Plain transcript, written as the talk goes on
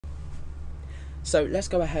So let's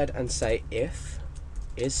go ahead and say if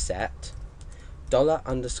is set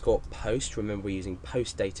 $_post. Remember, we're using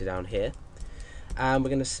post data down here, and we're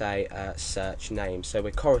going to say search name. So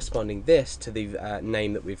we're corresponding this to the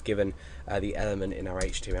name that we've given the element in our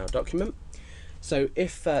HTML document. So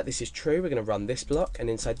if this is true, we're going to run this block, and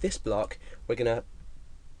inside this block we're going to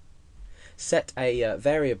set a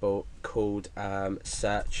variable called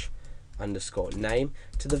search_name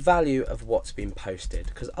to the value of what's been posted,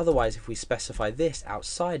 because otherwise if we specify this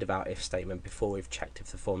outside of our if statement before we've checked if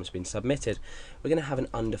the form's been submitted, we're going to have an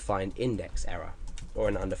undefined index error or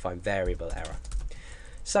an undefined variable error.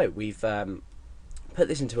 So we've put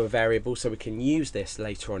this into a variable so we can use this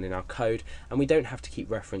later on in our code, and we don't have to keep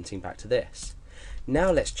referencing back to this. Now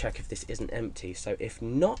let's check if this isn't empty. So if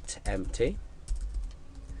not empty,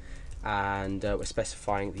 and we're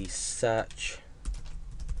specifying the search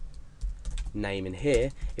name in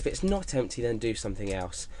here, if it's not empty, then do something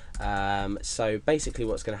else. So basically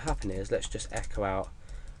what's going to happen is, let's just echo out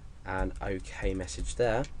an OK message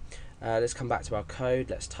there. Let's come back to our code,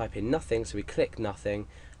 let's type in nothing, so we click nothing,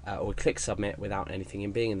 or we click submit without anything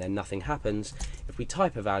in being, and then nothing happens. If we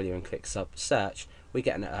type a value and click search, we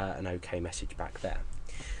get an OK message back there.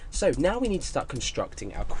 So now we need to start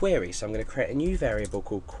constructing our query. So I'm going to create a new variable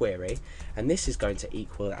called query, and this is going to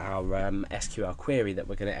equal our SQL query that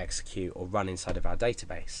we're going to execute or run inside of our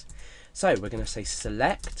database. So we're going to say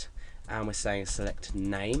select, and we're saying select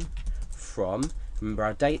name from, remember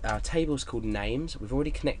our table is called names. We've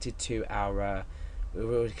already connected to our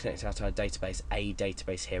database, a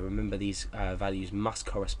database here. Remember, these values must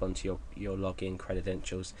correspond to your login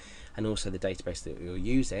credentials and also the database that you're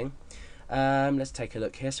using. Let's take a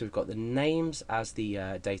look here. So we've got the names as the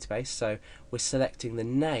database, so we're selecting the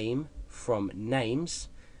name from names,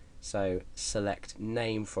 so select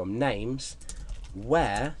name from names,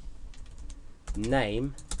 where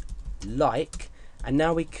name like, and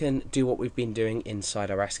now we can do what we've been doing inside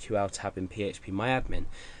our SQL tab in PHP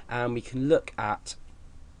and we can look at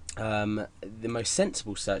the most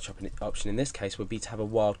sensible search option in this case would be to have a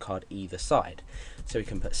wildcard either side, so we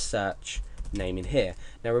can put search name in here.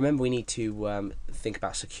 Now remember, we need to think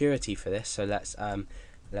about security for this, so let's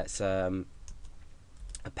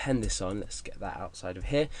append this on. Let's get that outside of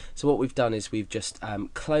here. So what we've done is we've just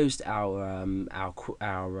closed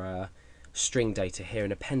our string data here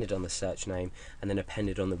and appended on the search name, and then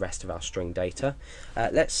appended on the rest of our string data.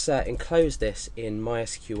 Let's enclose this in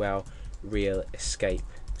MySQL real escape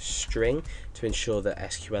string to ensure that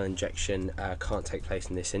SQL injection can't take place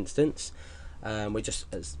in this instance. We're just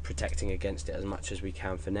protecting against it as much as we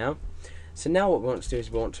can for now. So now what we want to do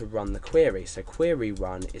is we want to run the query. So query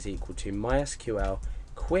run is equal to MySQL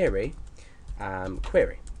query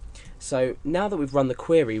query. So now that we've run the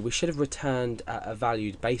query, we should have returned a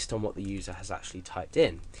value based on what the user has actually typed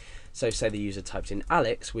in. So say the user typed in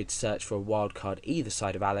Alex, we'd search for a wildcard either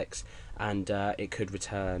side of Alex, and it could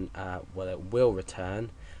return, well, it will return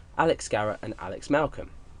Alex Garrett and Alex Malcolm.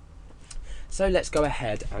 So let's go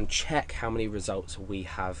ahead and check how many results we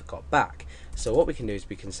have got back. So what we can do is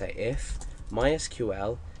we can say if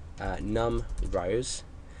MySQL num rows,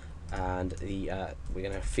 and we're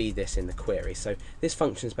going to feed this in the query. So this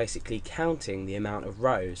function is basically counting the amount of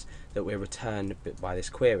rows that we're returned by this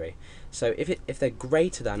query. So if they're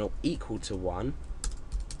greater than or equal to 1,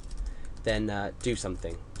 then do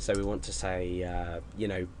something. So we want to say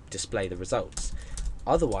display the results.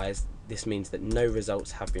 Otherwise, this means that no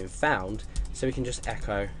results have been found, so we can just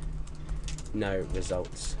echo no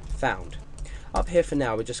results found. Up here for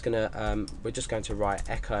now, we're just going to write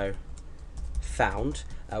echo found.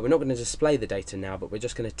 We're not going to display the data now, but we're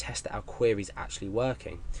just going to test that our query is actually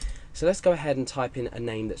working. So let's go ahead and type in a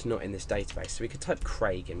name that's not in this database. So we could type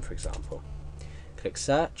Craig in, for example. Click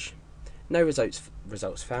search, no results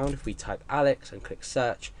found. If we type Alex and click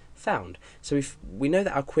search, found. So we know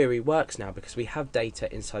that our query works now because we have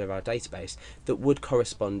data inside of our database that would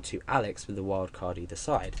correspond to Alex with the wildcard either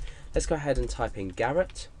side. Let's go ahead and type in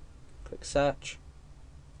Garrett, click search.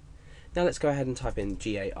 Now let's go ahead and type in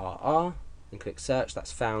Garr and click search,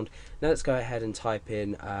 that's found. Now let's go ahead and type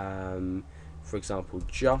in, for example,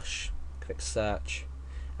 Josh, click search,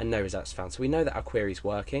 and no results found. So we know that our query is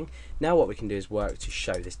working. Now what we can do is work to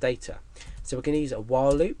show this data. So we're going to use a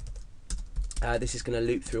while loop. This is going to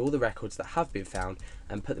loop through all the records that have been found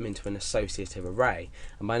and put them into an associative array.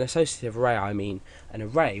 And by an associative array, I mean an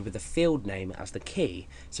array with a field name as the key.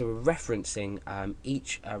 So we're referencing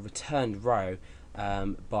each returned row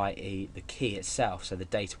by the key itself, so the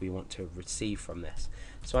data we want to receive from this.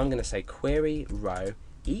 So I'm going to say query row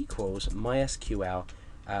equals MySQL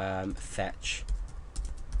fetch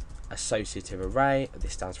associative array.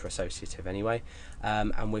 This stands for associative anyway,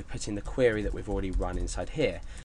 and we're putting the query that we've already run inside here.